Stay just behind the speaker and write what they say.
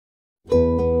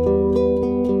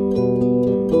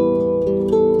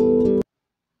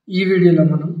ఈ వీడియోలో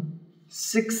మనం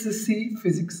 6C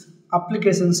physics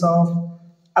applications of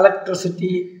electricity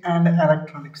and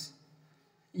electronics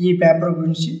ఈ పేపర్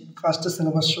గురించి ఫస్ట్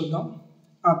సిలబస్ చూద్దాం.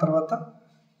 ఆ తర్వాత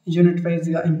యూనిట్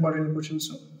వైజ్గా ఇంపార్టెంట్ క్వశ్చన్స్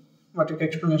వాటికి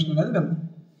ఎక్స్ప్లెనేషన్ అనేది వెళ్దాం.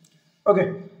 ఓకే,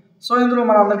 సో ఇందులో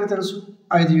మన అందరికీ తెలుసు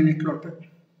 5 యూనిట్లు ఉంటాయి.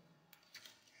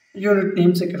 యూనిట్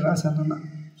నేమ్స్ ఇక్కడ రాశానన్న.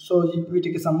 సో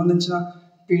వీటికి సంబంధించిన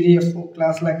పీడిఎఫ్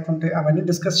క్లాస్ లేకుంటే అవన్నీ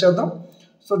డిస్కస్ చేద్దాం.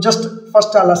 సో జస్ట్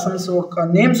ఫస్ట్ ఆ లెసన్స్ ఒక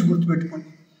నేమ్స్ గుర్తుపెట్టుకోండి.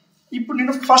 ఇప్పుడు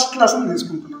నేను ఫస్ట్ లెసన్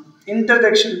తీసుకుంటున్నాను,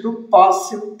 introduction to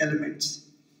passive elements.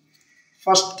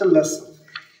 First lesson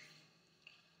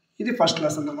ఇది ఫస్ట్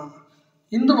లెసన్ అన్నమాట.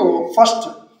 ఇందులో ఫస్ట్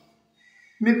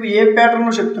మీకు ఏ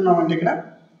ప్యాటర్న్లో చెప్తున్నామంటే ఇక్కడ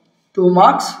 2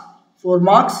 మార్క్స్ 4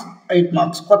 మార్క్స్ 8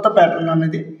 మార్క్స్ కొత్త ప్యాటర్న్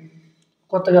అనేది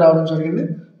కొత్తగా రావడం జరిగింది.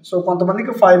 సో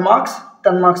కొంతమందికి 5 మార్క్స్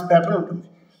 10 మార్క్స్ ప్యాటర్న్ ఉంటుంది.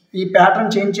 ఈ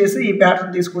ప్యాటర్న్ చేంజ్ చేసి ఈ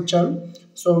ప్యాటర్న్ తీసుకొచ్చారు.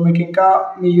 సో మీకు ఇంకా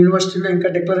మీ యూనివర్సిటీలో ఇంకా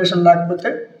డిక్లరేషన్ లేకపోతే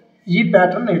ఈ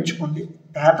ప్యాటర్న్ నేర్చుకోండి.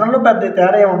 ప్యాటర్న్లో పెద్ద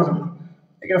తేడా ఏముండదు.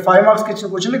 ఇక్కడ 5 మార్క్స్కి ఇచ్చిన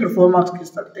క్వశ్చన్ ఇక్కడ 4 మార్క్స్కి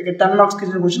ఇస్తాడు. ఇక్కడ 10 మార్క్స్కి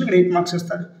ఇచ్చిన క్వశ్చన్ ఇక్కడ 8 మార్క్స్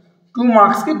ఇస్తాడు. 2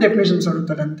 మార్క్స్కి డెఫినేషన్స్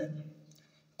అడుగుతాడు అంతే.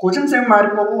 క్వశ్చన్స్ ఏం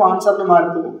మారిపోవు, ఆన్సర్లు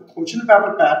మారిపోవు. క్వశ్చన్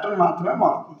పేపర్ ప్యాటర్న్ మాత్రమే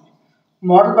మారుతుంది.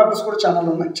 మోడల్ పేపర్స్ కూడా ఛానల్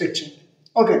ఉన్నాయి, చెక్ చేయండి.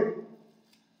 ఓకే,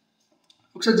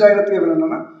 ఒకసారి జాగ్రత్తగా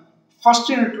ఎవరన్నా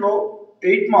ఫస్ట్ యూనిట్లో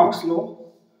 8 మార్క్స్లో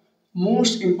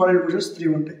మోస్ట్ ఇంపార్టెంట్ క్వశ్చన్స్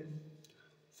 3 ఉంటాయి.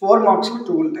 4 మార్క్స్లో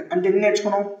 2 ఉంటాయి. అంటే ఎన్ని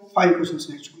నేర్చుకున్నాం? 5 క్వశ్చన్స్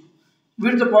నేర్చుకున్నాం.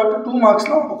 వీటితో పాటు 2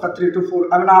 మార్క్స్లో ఒక 3 to 4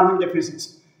 అవి నార్మల్ డెఫినేషన్స్.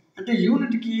 అంటే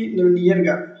యూనిట్కి నేను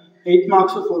నియర్గా 8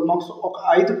 మార్క్స్ 4 మార్క్స్ ఒక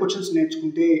 5 క్వశ్చన్స్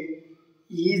నేర్చుకుంటే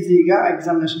ఈజీగా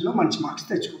ఎగ్జామినేషన్లో మంచి మార్క్స్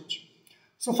తెచ్చుకోవచ్చు.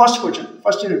 సో ఫస్ట్ క్వశ్చన్,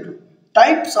 ఫస్ట్ యూనిట్లో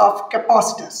టైప్స్ ఆఫ్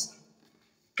కెపాసిటర్స్.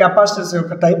 కెపాసిటర్స్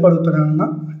యొక్క టైప్ అడుగుతున్నానన్నా,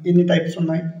 ఎన్ని టైప్స్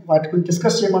ఉన్నాయి వాటి గురించి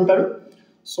డిస్కస్ చేయమంటారు.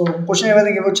 సో క్వశ్చన్ ఏ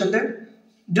విధంగా ఇవ్వచ్చు అంటే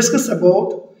డిస్కస్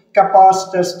అబౌట్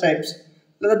కెపాసిటర్స్ టైప్స్,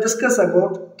 లేదా discuss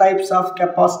about types of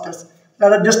capacitors,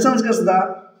 లేదా distance the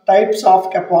types of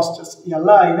capacitors,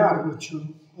 ఎలా అయినా అడగవచ్చు.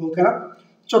 ఓకేనా,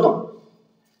 చూద్దాం.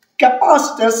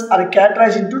 Capacitors are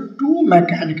క్యాటరైజ్ into 2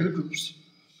 mechanical groups.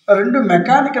 2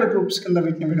 mechanical groups కింద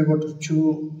వీటిని విడగొట్టవచ్చు.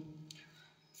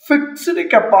 Fixed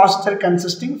capacitor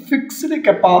consisting fixed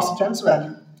capacitance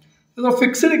value.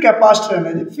 Fixed capacitor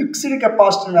అనేది ఫిక్స్డ్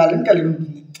కెపాసిటర్ వాల్యూని కలిగి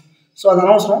ఉంటుంది. సో అది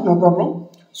అనవసరం, నో ప్రాబ్లం.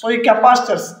 సో ఈ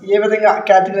కెపాసిటర్స్ ఏ విధంగా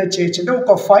కేటగరైజ్ చేయొచ్చు అంటే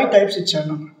ఒక 5 టైప్స్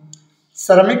ఇచ్చాను.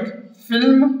 Ceramic,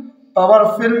 film, power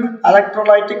film,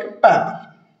 electrolytic, paper.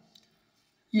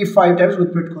 ఈ 5 టైప్స్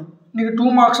గుర్తుపెట్టుకోండి. నీకు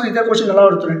 2 మార్క్స్ ఇదే క్వశ్చన్ ఎలా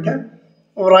అడుగుతారంటే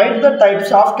right the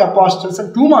types of capacitors అని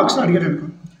 2 మార్క్స్ అడిగారు అనుకో,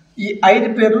 ఈ 5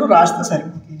 పేర్లు రాస్తే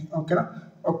సరిపోతుంది. ఓకేనా,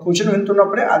 ఒక క్వశ్చన్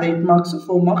వింటున్నప్పుడే అది 8 మార్క్స్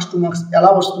 4 మార్క్స్ 2 మార్క్స్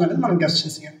ఎలా వస్తుంది అనేది మనం గెస్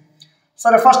చేసేయాలి.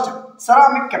 సరే, first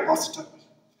ceramic capacitor.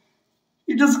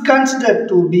 It is considered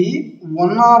to be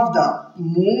one of the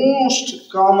most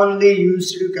commonly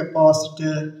used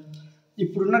capacitor.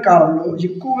 ఇప్పుడున్న కాలంలో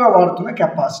ఎక్కువగా వాడుతున్న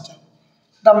capacitor.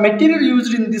 The material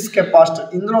used in this capacitor,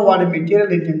 ఇందులో వాడే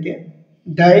మెటీరియల్ ఏంటంటే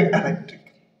డైఎలక్ట్రిక్.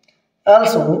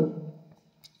 ఆల్సో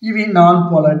ఇవి నాన్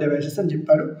పోలార్ డివైసెస్ అని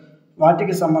చెప్పాడు.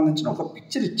 వాటికి సంబంధించిన ఒక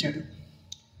పిక్చర్ ఇచ్చాడు.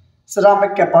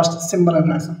 సెరామిక్ కెపాసిటర్ సింబల్ అని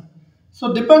రాసాం. సో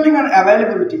డిపెండింగ్ ఆన్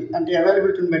అవైలబిలిటీ, అంటే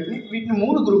అవైలబిలిటీని బట్టి వీటిని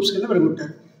 3 గ్రూప్స్ కింద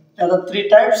విడగొట్టారు. లేదా 3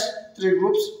 టైప్స్ 3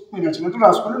 గ్రూప్స్ మీరు నచ్చినట్టు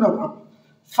రాసుకోండి, నో ప్రాబ్లం.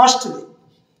 ఫస్ట్ది,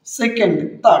 సెకండ్,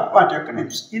 థర్డ్ వాటి యొక్క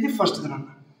నేమ్స్. ఇది ఫస్ట్ది అన్న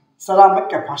సెరామిక్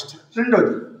కెపాసిటర్.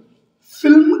 రెండోది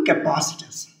film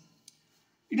capacitors.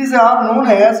 It is are known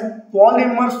as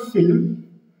polymer film,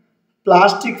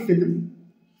 plastic film,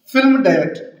 film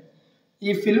dielectric.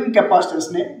 ఈ ఫిల్మ్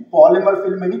కెపాసిటర్స్ని పాలిమర్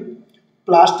ఫిల్మ్ అని,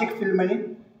 ప్లాస్టిక్ ఫిల్మ్ అని,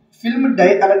 ఫిల్మ్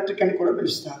డైఎలక్ట్రిక్ అని కూడా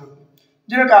పిలుస్తారు.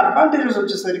 దీని యొక్క అడ్వాంటేజెస్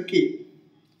వచ్చేసరికి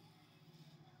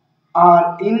are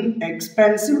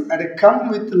inexpensive and come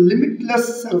with limitless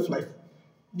self life.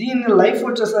 దీని లైఫ్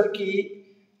వచ్చేసరికి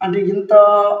అంటే ఇంత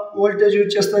వోల్టేజ్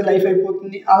యూజ్ చేస్తే లైఫ్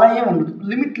అయిపోతుంది అలా ఏమి ఉండదు,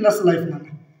 లిమిట్లెస్ లైఫ్ అన్నమాట.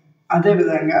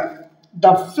 అదేవిధంగా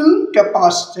ద ఫిల్మ్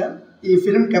కెపాసిటర్, ఈ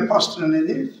ఫిల్మ్ కెపాసిటర్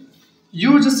అనేది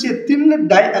uses a thin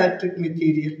dielectric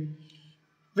material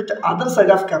with other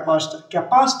side of capacitor.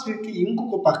 కెపాసిటర్కి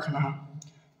ఇంకొక పక్కన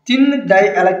థిన్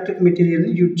డైఎలక్ట్రిక్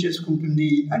మెటీరియల్ని యూజ్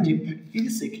చేసుకుంటుంది అని చెప్పాడు.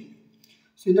 ఇది సెకండ్.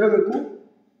 సో ఇందులో మీకు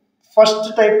ఫస్ట్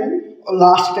టైపు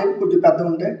లాస్ట్ టైప్ కొద్దిగా పెద్దగా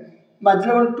ఉంటాయి,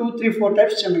 మధ్యలో 2, 3, 4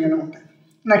 టైప్స్ చిన్నగానే ఉంటాయి.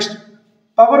 Next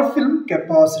power film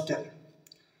capacitor.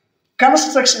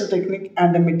 Construction technique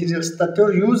and materials that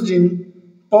are used in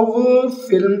power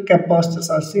film capacitors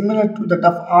are similar to that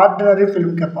of ordinary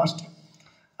film capacitor.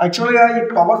 యాక్చువల్గా ఈ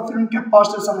పవర్ ఫిల్మ్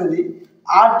కెపాసిటర్స్ అనేది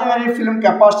ordinary film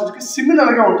కెపాసిటర్కి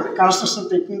సిమిలర్గా ఉంటుంది. కన్స్ట్రక్షన్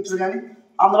టెక్నిక్స్ కానీ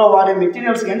అందులో వాడే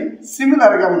మెటీరియల్స్ కానీ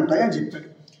సిమిలర్గా ఉంటాయి అని చెప్పాడు.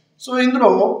 సో ఇందులో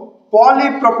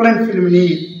పాలీప్రొపైలిన్ ఫిల్మ్ని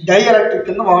డైఎలక్ట్రిక్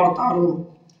కింద వాడతారు.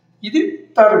 ఇది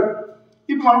థర్డ్.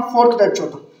 ఇప్పుడు మనం 4th టైప్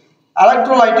చూద్దాం,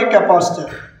 electrolytic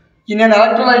capacitor. In an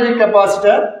electrolytic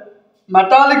capacitor,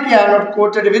 metallic anode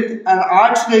coated with an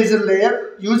oxidizer layer,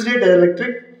 usually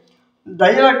dielectric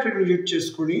use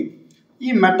చేసుకొని ఈ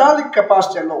మెటాలిక్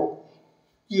కెపాసిటర్లో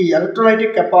ఈ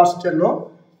ఎలక్ట్రోలైటిక్ కెపాసిటర్లో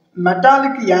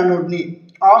మెటాలిక్ యానోడ్ని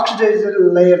ఆక్సిడైజర్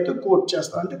లేయర్తో కోట్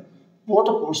చేస్తారు, అంటే పూత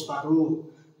పోస్తారు.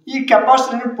 ఈ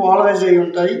కెపాసిటర్ని పోలరైజ్ అయి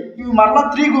ఉంటాయి. ఇవి మరలా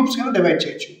 3 గ్రూప్స్ కింద డివైడ్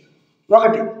చేయొచ్చు.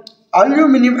 ఒకటి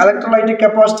అల్యూమినియం ఎలక్ట్రోలైటిక్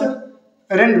కెపాసిటర్,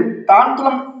 2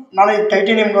 టాంటలం,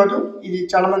 టైటానియం కాదు, ఇది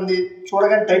చాలామంది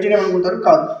చూడగానే టైటానియం అనుకుంటారు,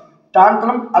 కాదు,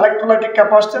 టాంటలం ఎలక్ట్రోలైటిక్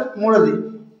కెపాసిటర్, 3ది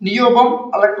నియోబమ్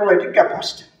ఎలక్ట్రోలైటిక్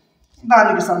కెపాసిటర్.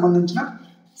 దానికి సంబంధించిన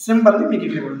సింబల్ని మీకు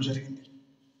ఇక్కడ ఇవ్వడం జరిగింది.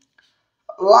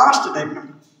 లాస్ట్ టైప్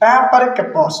పేపర్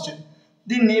కెపాసిటర్,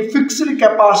 దీన్ని ఫిక్స్డ్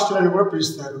కెపాసిటర్ అని కూడా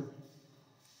పిలుస్తారు.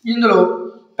 ఇందులో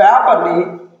పేపర్ని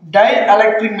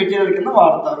డైఎలక్ట్రిక్ మెటీరియల్ కింద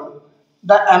వాడతారు.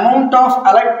 The amount of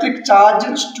electric charge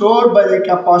store by the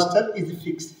capacitor ఇది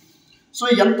ఫిక్స్డ్. సో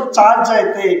ఎంత ఛార్జ్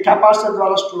అయితే కెపాసిటర్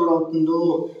ద్వారా స్టోర్ అవుతుందో,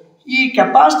 ఈ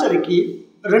కెపాసిటర్కి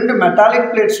 2 మెటాలిక్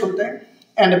ప్లేట్స్ ఉంటాయి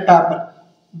and paper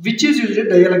which is used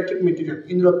dielectric material.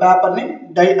 ఇందులో పేపర్ని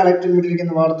డైఎలక్ట్రిక్ మెటీరియల్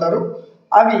కింద వాడతారు.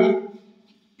 అవి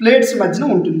ప్లేట్స్ మధ్యన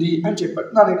ఉంటుంది అని చెప్పారు.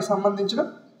 దానికి సంబంధించిన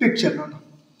పిక్చర్ నాన్న.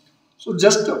 సో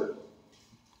జస్ట్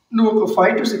నువ్వు ఒక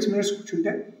 5 to 6 minutes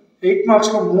కూర్చుంటే 8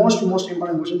 మార్క్స్లో మోస్ట్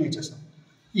ఇంపార్టెంట్ క్వశ్చన్ నేర్చేస్తాను.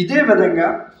 ఇదే విధంగా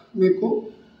మీకు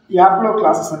యాప్లో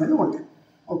క్లాసెస్ అనేది ఉంటాయి.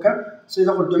 ఓకే, సో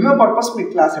ఇది ఒక డెమో పర్పస్ మీకు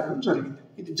క్లాస్ ఇవ్వడం జరిగింది.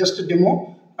 ఇది జస్ట్ డెమో,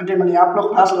 అంటే మన యాప్లో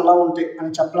క్లాసులు ఎలా ఉంటాయి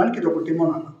అని చెప్పడానికి ఇది ఒక డెమో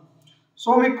నాన్న.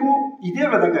 సో మీకు ఇదే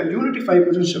విధంగా యూనిట్ 5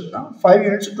 క్వశ్చన్స్ చెప్తా. 5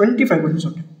 units 25 క్వశ్చన్స్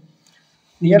ఉంటాయి.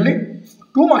 నియర్లీ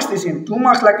 2 మార్క్స్ తీసేయండి. 2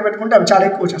 మార్క్స్ లెక్క పెట్టుకుంటే అవి చాలా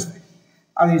ఎక్కువ వచ్చేస్తాయి,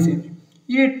 అది తీసేయండి.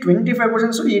 ఈ 25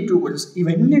 క్వశ్చన్స్, ఈ 2 క్వశ్చన్స్,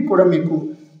 ఇవన్నీ కూడా మీకు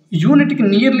యూనిట్కి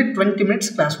నియర్లీ 20 minutes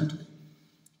క్లాస్ ఉంటుంది.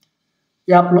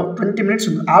 యాప్లో 20 minutes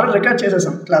ఉంటుంది. ఆల్రెడీ రికార్డ్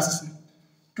చేసేసాం క్లాసెస్ని.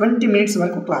 20 minutes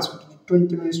వరకు క్లాస్ ఉంటుంది.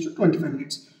 20 minutes to 25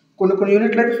 minutes. కొన్ని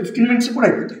యూనిట్లు అయితే 15 minutes కూడా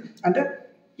అయిపోతాయి. అంటే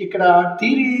ఇక్కడ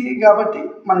థియరీ కాబట్టి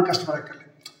మనం కష్టపడక్కర్లేదు.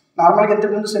 నార్మల్గా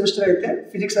ఇంతకుముందు సెమిస్టర్ అయితే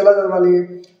ఫిజిక్స్ ఎలా చదవాలి,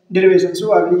 డెరివేషన్స్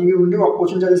అవి ఇవి ఉండి ఒక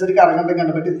క్వశ్చన్ చదివేసరికి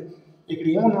గంట పట్టేది. ఇక్కడ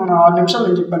ఏముంది, మనం 6 నిమిషాలు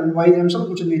నేను చెప్పాను, 5 నిమిషాలు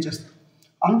కూర్చొని నేర్చేస్తాను.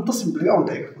 అంత సింపుల్గా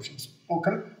ఉంటాయి ఇక్కడ క్వశ్చన్స్.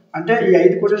 ఓకే, అంటే ఈ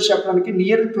 5 క్వశ్చన్స్ చెప్పడానికి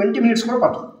నియర్ 20 minutes కూడా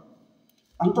పడుతుంది.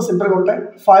 అంత సింపుల్గా ఉంటాయి.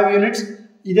 5 units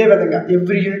ఇదే విధంగా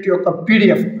ఎవ్రీ యూనిట్ యొక్క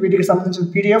పీడిఎఫ్, వీటికి సంబంధించిన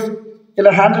పీడిఎఫ్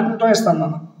ఇలా హ్యాండ్ రిటన్తో ఇస్తాను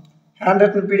మనం. హ్యాండ్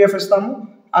రిటన్ పీడిఎఫ్ ఇస్తాము.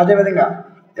 అదేవిధంగా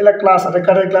ఇలా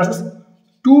రికార్డెడ్ క్లాసెస్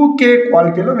 2K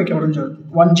క్వాలిటీలో మీకు ఇవ్వడం జరుగుతుంది.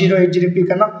 1080p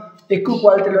కన్నా ఎక్కువ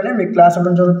క్వాలిటీలోనే మీకు క్లాస్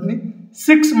ఇవ్వడం జరుగుతుంది.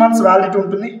 6 months వ్యాలిడిటీ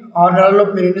ఉంటుంది. 6 నెలల్లో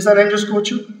మీరు ఎన్నిసార్లు ఏం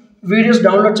చేసుకోవచ్చు. వీడియోస్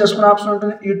డౌన్లోడ్ చేసుకునే ఆప్షన్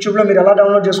ఉంటుంది. యూట్యూబ్లో మీరు ఎలా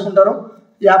డౌన్లోడ్ చేసుకుంటారో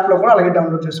యాప్లో కూడా అలాగే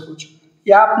డౌన్లోడ్ చేసుకోవచ్చు.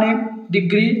 App name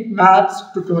degree maths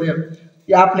tutorial.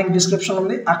 App link description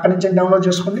ఉంది, అక్కడి నుంచి డౌన్లోడ్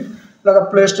చేసుకోండి, లేదా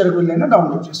ప్లే స్టోర్కి వెళ్ళైనా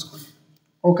డౌన్లోడ్ చేసుకోండి.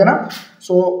 ఓకేనా.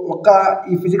 సో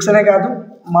ఈ ఫిజిక్స్ అనే కాదు,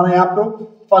 మన యాప్లో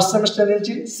 1st సెమిస్టర్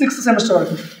నుంచి 6th సెమిస్టర్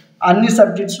వరకు అన్ని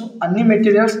సబ్జెక్ట్స్, అన్ని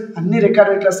మెటీరియల్స్, అన్ని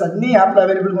రికార్డెడ్ క్లాస్ అన్ని యాప్లో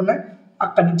అవైలబుల్గా ఉన్నాయి.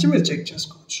 అక్కడి నుంచి మీరు చెక్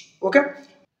చేసుకోవచ్చు. ఓకే,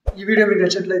 ఈ వీడియో మీకు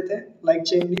నచ్చినట్లయితే లైక్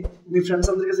చేయండి, మీ ఫ్రెండ్స్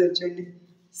అందరికీ షేర్ చేయండి,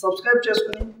 సబ్స్క్రైబ్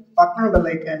చేసుకుని పక్కన బెల్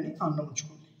ఐకాన్ని ఆన్లో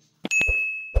ఉంచుకోండి.